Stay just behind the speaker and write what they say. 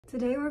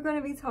Today we're going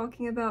to be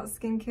talking about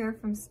skincare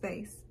from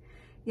space.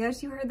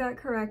 Yes, you heard that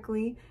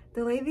correctly.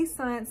 Delavie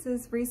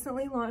Sciences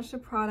recently launched a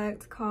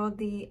product called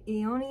the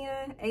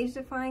Aeonia Age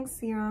Defying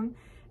Serum,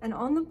 and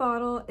on the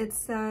bottle it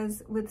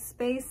says with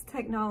space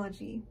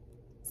technology.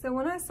 So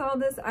when I saw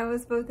this, I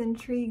was both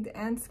intrigued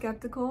and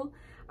skeptical.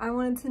 I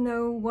wanted to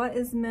know what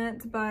is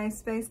meant by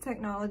space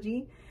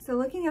technology. So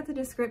looking at the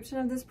description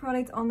of this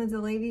product on the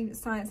Delavie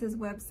Sciences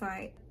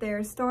website,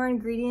 their star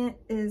ingredient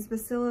is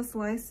Bacillus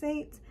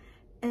Lysate,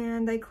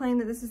 and they claim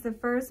that this is the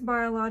first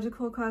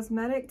biological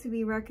cosmetic to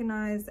be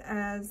recognized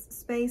as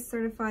space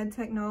certified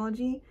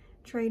technology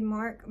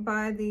trademark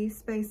by the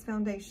Space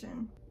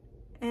Foundation.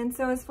 And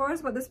so as far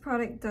as what this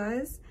product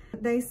does,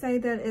 they say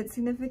that it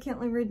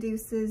significantly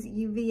reduces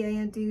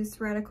UVA-induced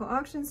radical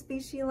oxygen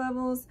species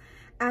levels,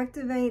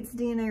 activates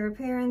DNA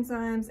repair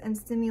enzymes, and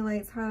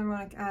stimulates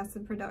hyaluronic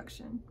acid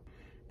production.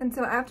 And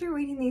so after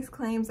reading these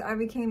claims, I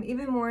became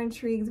even more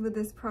intrigued with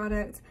this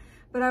product,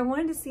 but I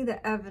wanted to see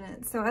the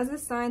evidence. So as a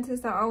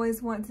scientist, I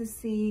always want to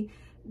see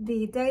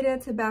the data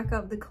to back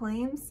up the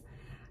claims.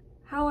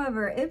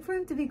 However, it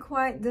proved to be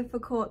quite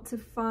difficult to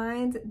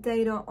find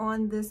data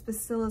on this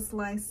Bacillus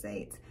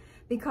Lysate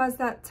because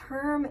that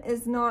term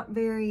is not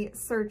very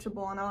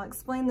searchable, and I'll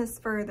explain this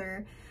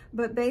further.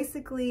 But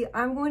basically,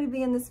 I'm going to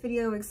be in this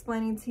video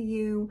explaining to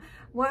you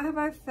what have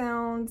I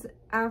found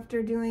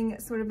after doing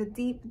sort of a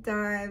deep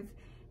dive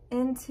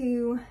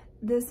into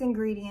this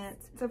ingredient.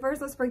 So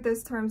first, let's break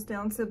those terms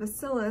down. So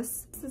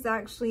Bacillus, this is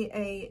actually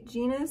a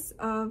genus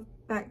of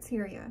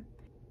bacteria.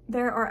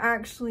 There are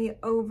actually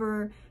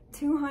over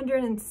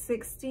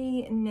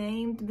 260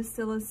 named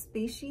Bacillus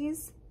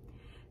species,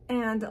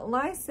 and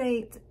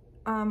lysate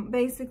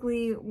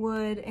basically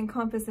would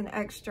encompass an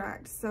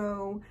extract,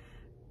 so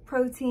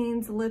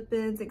proteins,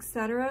 lipids,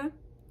 etc.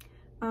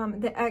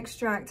 The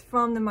extract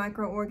from the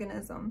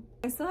microorganism.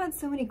 I still had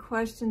so many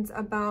questions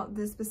about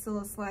this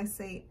Bacillus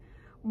Lysate.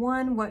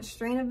 One, what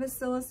strain of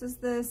bacillus is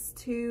this?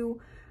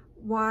 Two,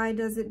 why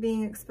does it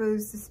being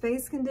exposed to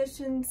space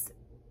conditions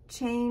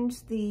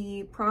change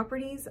the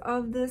properties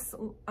of this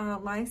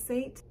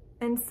lysate?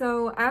 And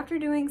so after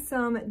doing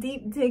some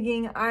deep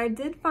digging, I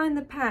did find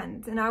the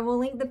patent, and I will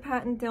link the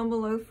patent down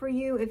below for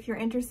you if you're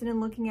interested in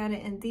looking at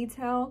it in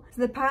detail.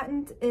 So the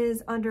patent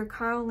is under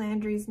Kyle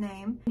Landry's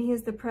name, and he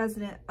is the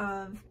president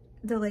of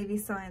Delavie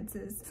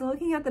Sciences. So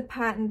looking at the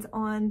patent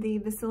on the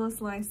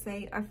Bacillus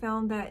Lysate, I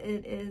found that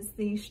it is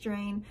the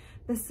strain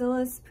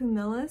Bacillus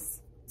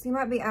pumilus. So you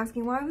might be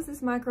asking, why was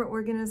this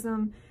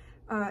microorganism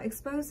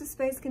exposed to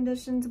space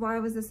conditions? Why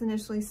was this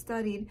initially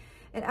studied?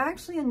 It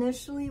actually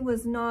initially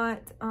was not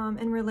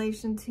in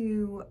relation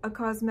to a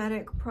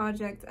cosmetic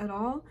project at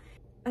all.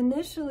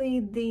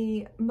 Initially,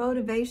 the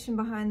motivation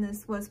behind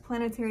this was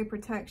planetary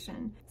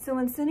protection. So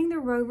when sending the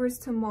rovers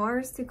to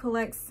Mars to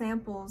collect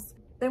samples,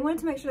 they wanted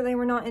to make sure they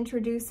were not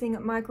introducing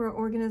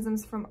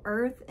microorganisms from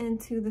Earth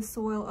into the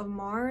soil of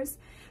Mars.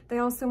 They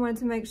also wanted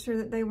to make sure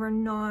that they were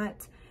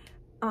not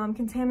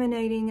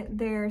contaminating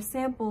their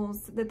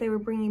samples that they were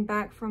bringing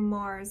back from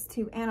Mars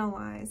to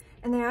analyze.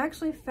 And they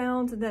actually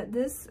found that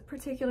this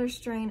particular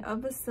strain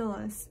of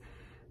Bacillus,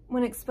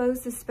 when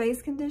exposed to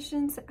space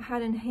conditions,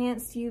 had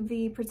enhanced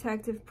UV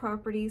protective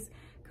properties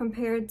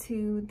compared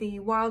to the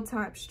wild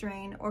type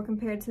strain, or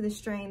compared to the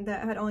strain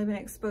that had only been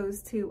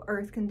exposed to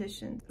Earth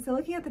conditions. So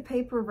looking at the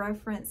paper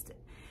referenced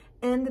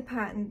in the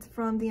patent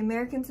from the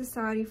American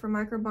Society for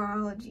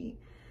Microbiology,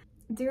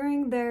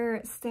 during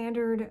their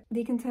standard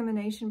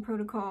decontamination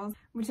protocols,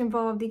 which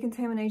involve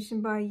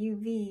decontamination by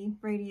UV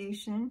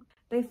radiation,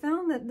 they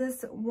found that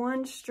this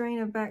one strain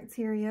of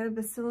bacteria,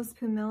 Bacillus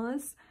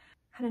pumilus,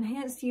 had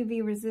enhanced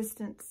UV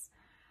resistance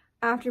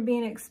after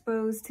being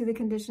exposed to the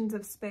conditions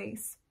of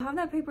space. I'll have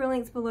that paper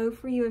linked below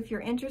for you if you're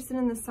interested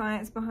in the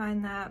science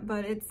behind that,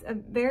 but it's a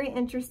very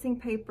interesting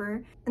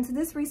paper. And so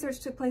this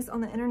research took place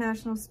on the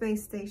International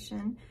Space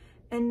Station,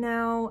 and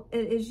now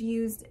it is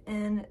used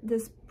in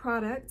this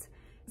product.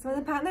 So in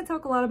the patent, they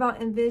talk a lot about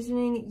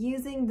envisioning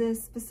using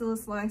this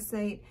Bacillus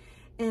Lysate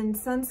in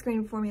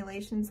sunscreen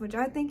formulations, which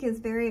I think is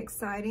very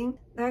exciting.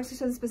 They actually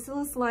shows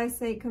Bacillus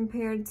Lysate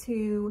compared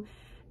to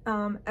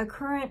a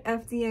current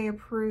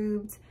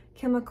FDA-approved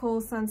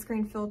chemical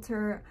sunscreen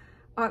filter,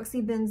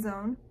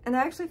 oxybenzone. And they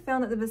actually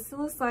found that the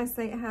Bacillus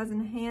Lysate has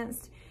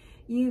enhanced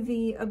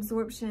UV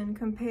absorption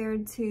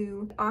compared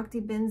to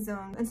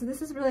oxybenzone. And so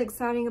this is really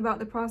exciting about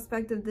the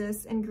prospect of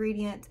this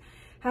ingredient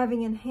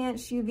having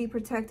enhanced UV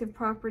protective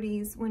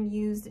properties when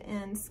used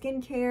in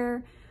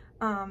skincare,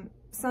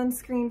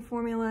 sunscreen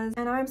formulas.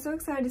 And I'm so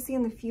excited to see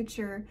in the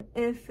future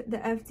if the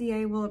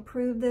FDA will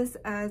approve this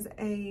as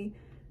a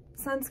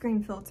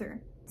sunscreen filter.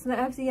 So the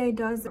FDA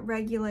does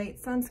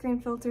regulate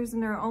sunscreen filters,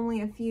 and there are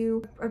only a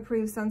few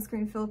approved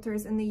sunscreen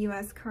filters in the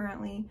US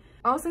currently.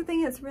 I also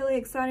think it's really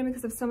exciting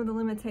because of some of the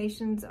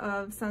limitations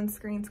of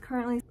sunscreens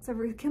currently. So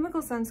for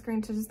chemical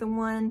sunscreens, such as the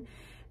one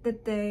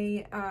that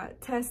they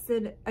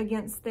tested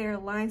against their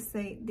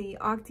lysate, the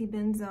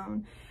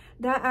oxybenzone,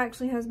 that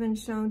actually has been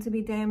shown to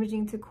be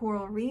damaging to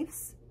coral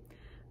reefs.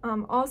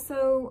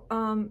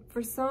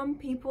 For some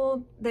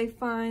people, they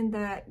find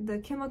that the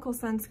chemical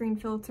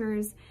sunscreen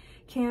filters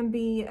can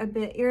be a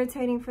bit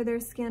irritating for their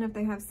skin if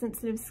they have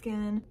sensitive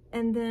skin.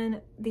 And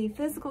then the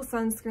physical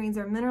sunscreens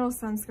or mineral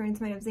sunscreens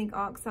made of zinc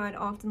oxide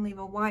often leave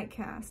a white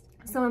cast.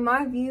 So in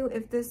my view,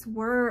 if this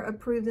were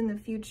approved in the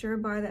future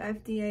by the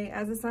FDA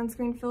as a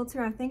sunscreen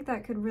filter, I think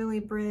that could really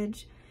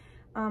bridge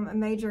a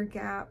major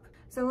gap.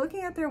 So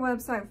looking at their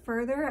website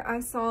further,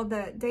 I saw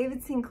that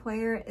David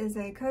Sinclair is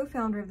a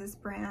co-founder of this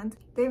brand.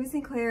 David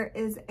Sinclair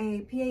is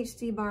a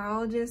PhD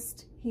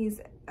biologist. He's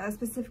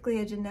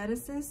specifically a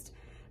geneticist.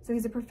 So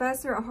he's a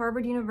professor at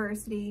Harvard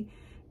University,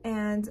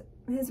 and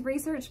his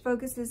research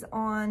focuses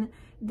on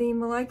the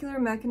molecular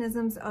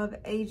mechanisms of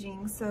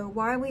aging. So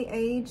why we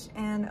age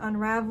and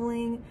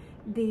unraveling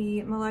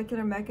the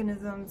molecular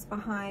mechanisms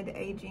behind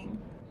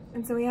aging.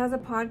 And so he has a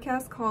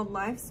podcast called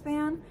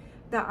Lifespan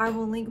that I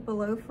will link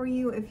below for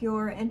you if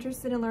you're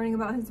interested in learning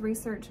about his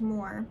research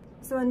more.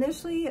 So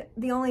initially,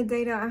 the only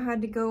data I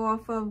had to go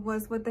off of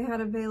was what they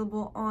had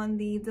available on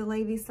the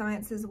Delavie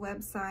Sciences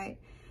website.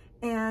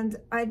 And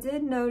I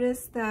did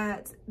notice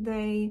that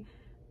they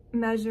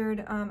measured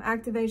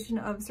activation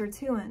of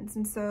sirtuins.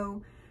 And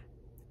so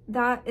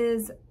that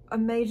is a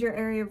major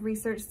area of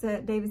research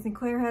that David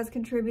Sinclair has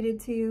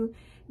contributed to.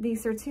 The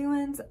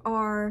sirtuins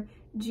are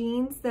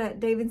genes that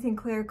David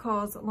Sinclair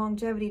calls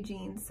longevity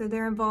genes. So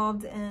they're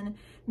involved in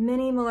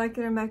many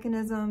molecular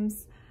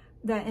mechanisms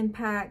that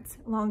impact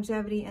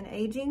longevity and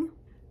aging.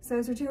 So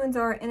sirtuins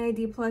are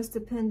NAD+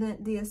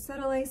 dependent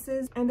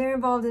deacetylases, and they're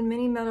involved in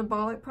many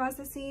metabolic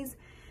processes,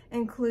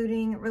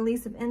 including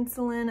release of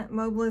insulin,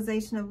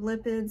 mobilization of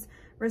lipids,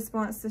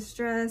 response to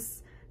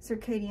stress,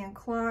 circadian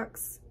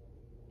clocks,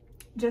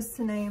 just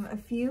to name a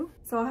few.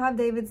 So I'll have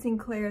David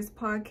Sinclair's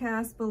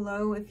podcast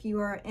below if you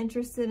are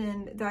interested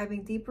in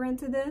diving deeper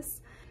into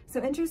this.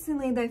 So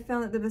interestingly, they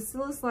found that the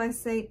Bacillus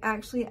Lysate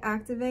actually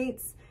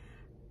activates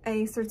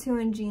a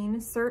sirtuin gene,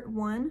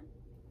 SIRT1,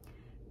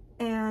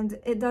 and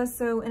it does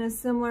so in a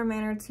similar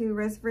manner to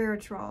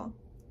resveratrol.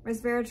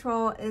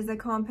 Resveratrol is a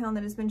compound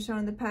that has been shown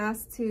in the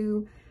past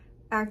to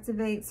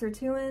activate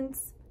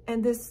sirtuins,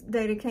 and this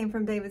data came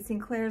from David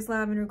Sinclair's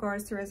lab in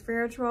regards to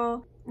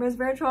resveratrol.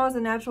 Resveratrol is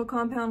a natural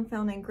compound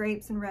found in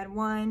grapes and red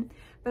wine,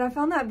 but I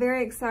found that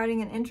very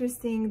exciting and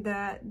interesting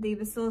that the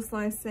Bacillus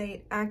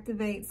lysate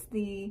activates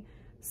the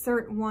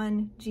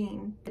SIRT1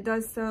 gene. It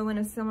does so in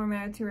a similar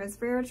manner to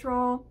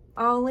resveratrol.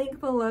 I'll link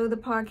below the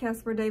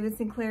podcast where David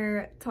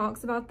Sinclair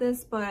talks about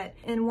this, but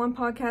in one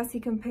podcast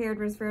he compared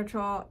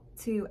resveratrol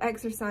to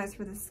exercise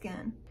for the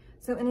skin.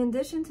 So in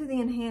addition to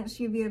the enhanced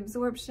UV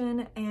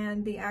absorption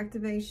and the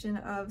activation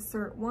of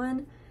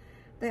SIRT1,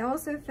 they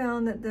also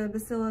found that the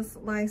Bacillus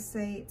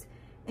lysate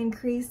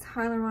increased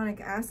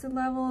hyaluronic acid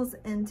levels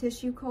in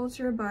tissue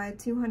culture by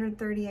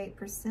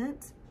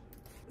 238%.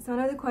 So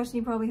another question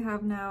you probably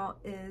have now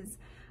is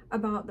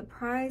about the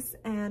price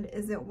and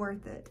is it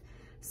worth it?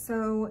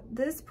 So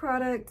this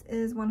product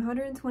is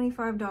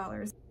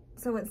 $125.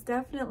 So it's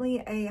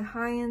definitely a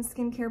high-end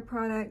skincare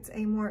product,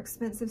 a more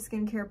expensive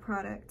skincare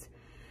product.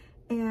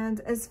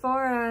 And as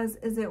far as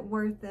is it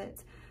worth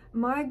it,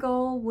 my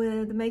goal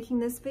with making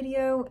this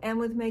video and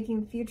with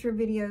making future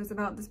videos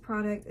about this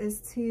product is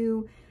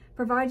to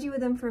provide you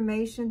with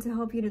information to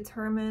help you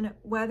determine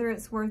whether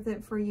it's worth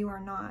it for you or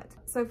not.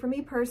 So for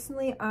me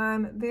personally,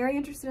 I'm very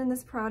interested in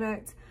this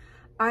product.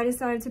 I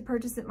decided to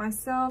purchase it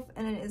myself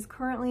and it is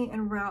currently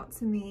en route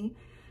to me.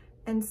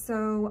 And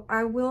so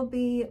I will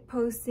be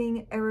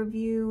posting a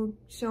review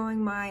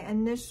showing my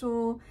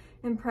initial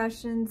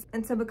impressions.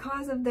 And so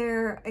because of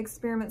their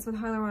experiments with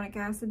hyaluronic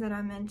acid that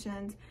I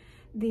mentioned,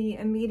 the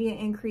immediate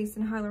increase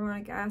in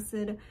hyaluronic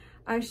acid,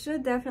 I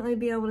should definitely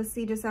be able to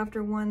see just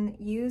after one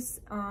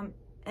use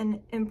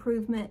an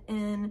improvement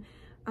in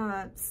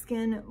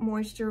skin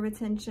moisture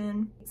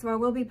retention. So I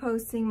will be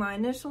posting my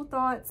initial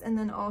thoughts and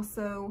then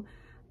also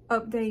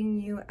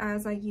updating you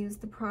as I use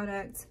the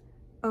product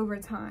over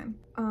time.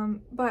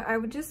 But I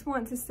would just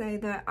want to say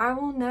that I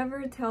will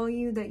never tell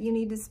you that you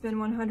need to spend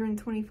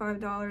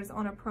 $125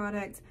 on a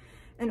product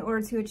in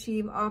order to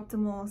achieve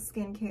optimal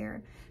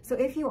skincare. So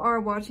if you are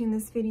watching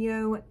this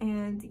video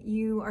and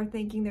you are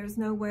thinking there's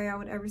no way I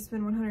would ever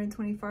spend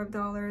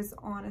 $125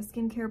 on a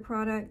skincare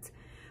product,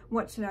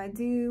 what should I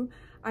do?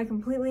 I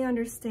completely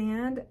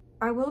understand.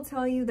 I will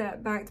tell you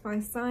that backed by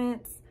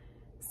science,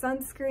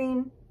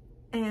 sunscreen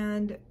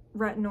and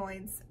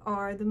retinoids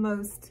are the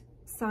most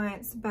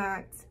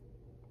science-backed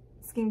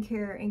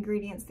skincare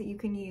ingredients that you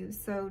can use.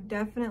 So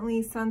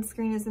definitely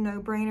sunscreen is a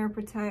no-brainer.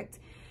 Protect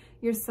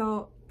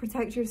yourself,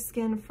 protect your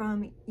skin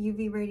from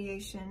UV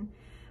radiation.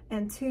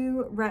 And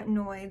 2,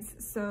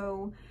 retinoids.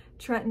 So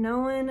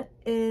tretinoin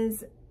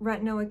is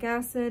retinoic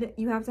acid.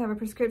 You have to have a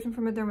prescription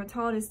from a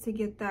dermatologist to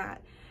get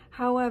that.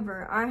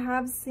 However, I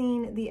have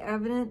seen the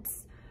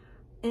evidence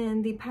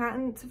in the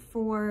patent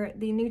for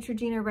the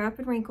Neutrogena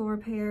Rapid Wrinkle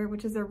Repair,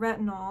 which is a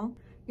retinol.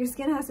 Your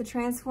skin has to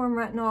transform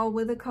retinol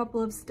with a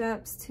couple of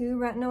steps to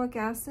retinoic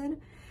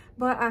acid,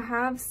 but I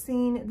have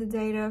seen the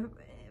data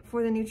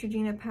for the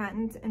Neutrogena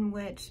patent in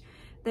which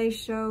they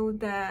show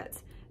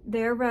that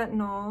their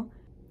retinol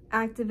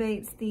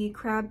activates the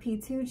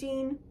CRAB-P2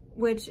 gene,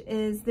 which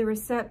is the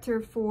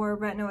receptor for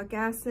retinoic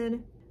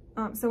acid.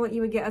 So what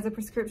you would get as a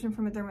prescription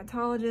from a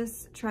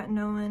dermatologist,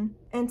 tretinoin.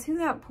 And to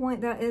that point,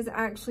 that is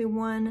actually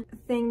one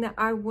thing that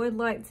I would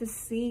like to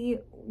see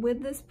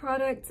with this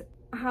product.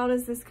 How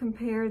does this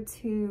compare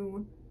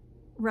to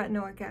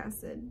retinoic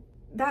acid?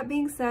 That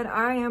being said,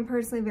 I am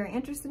personally very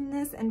interested in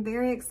this and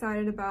very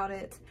excited about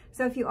it.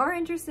 So if you are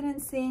interested in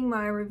seeing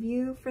my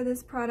review for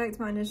this product,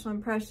 my initial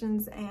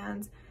impressions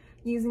and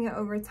using it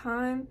over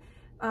time,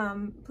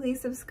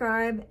 please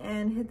subscribe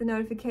and hit the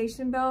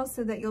notification bell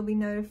so that you'll be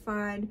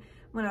notified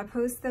when I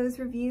post those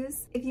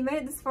reviews. If you made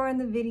it this far in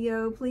the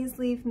video, please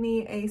leave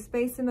me a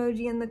space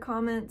emoji in the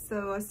comments,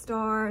 so a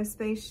star, a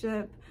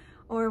spaceship,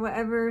 or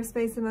whatever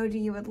space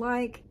emoji you would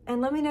like,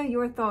 and let me know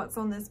your thoughts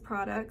on this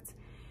product.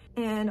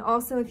 And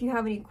also, if you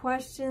have any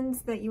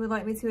questions that you would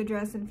like me to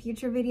address in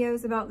future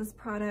videos about this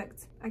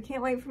product. I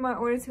can't wait for my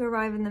order to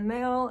arrive in the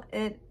mail.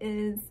 It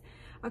is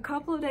a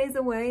couple of days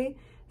away,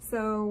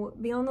 so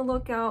be on the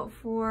lookout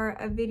for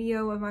a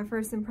video of my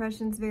first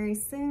impressions very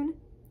soon.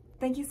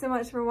 Thank you so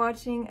much for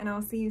watching, and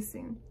I'll see you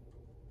soon.